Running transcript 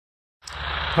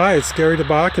Hi, it's Gary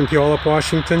DeBach in Puyallup,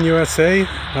 Washington, USA.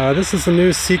 This is the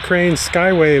new C.Crane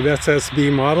Skywave SSB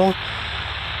model,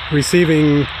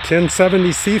 receiving 1070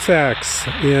 CFAX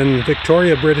in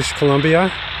Victoria, British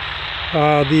Columbia.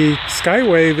 The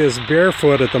Skywave is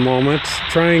barefoot at the moment,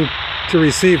 trying to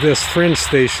receive this fringe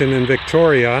station in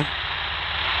Victoria.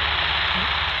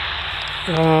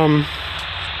 I'm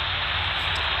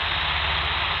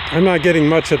not getting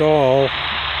much at all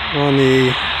on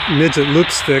the midget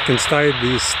loop stick inside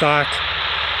the stock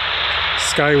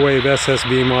Skywave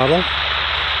SSB model.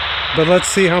 But let's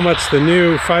see how much the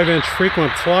new 5-inch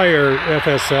frequent flyer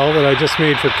FSL that I just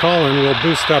made for Colin will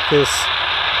boost up this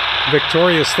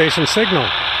Victoria station signal.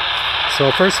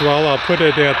 So first of all, I'll put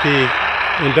it at the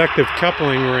inductive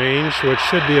coupling range, which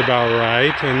should be about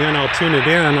right, and then I'll tune it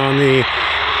in on the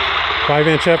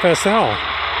 5-inch FSL.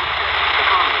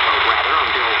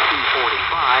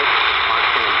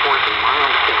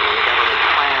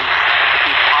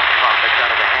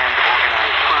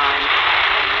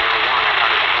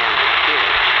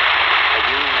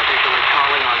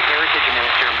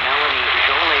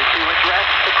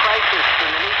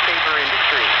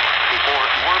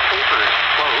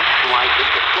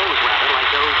 Like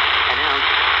those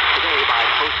announced today by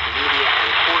Post Media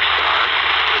and Four-Star.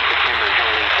 In September,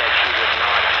 Jolie said she would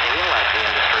not bail out the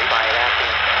industry by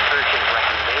adapting urgent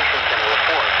recommendations in a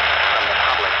report from the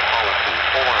Public Policy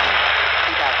Forum.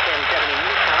 1070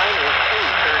 news time is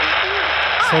 2:32.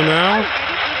 So now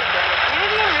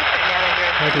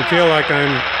I can feel like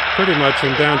I'm pretty much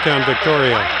in downtown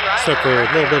Victoria, except for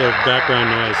a little bit of background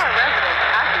noise.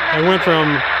 I went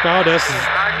from about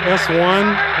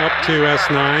S1 up to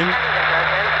S9.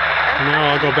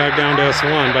 Now I'll go back down to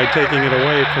S1 by taking it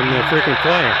away from the frequent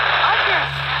flyer.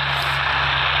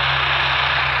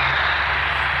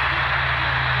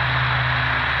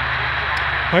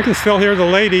 I can still hear the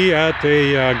lady at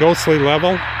a ghostly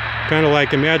level, kind of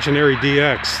like imaginary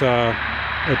DX, a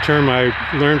term I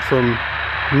learned from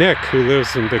Nick, who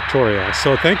lives in Victoria.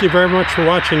 So thank you very much for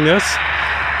watching this,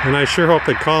 and I sure hope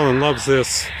that Colin loves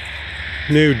this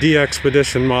new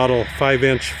DXpedition model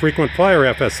 5-inch frequent flyer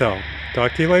FSL.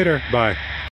 Talk to you later. Bye.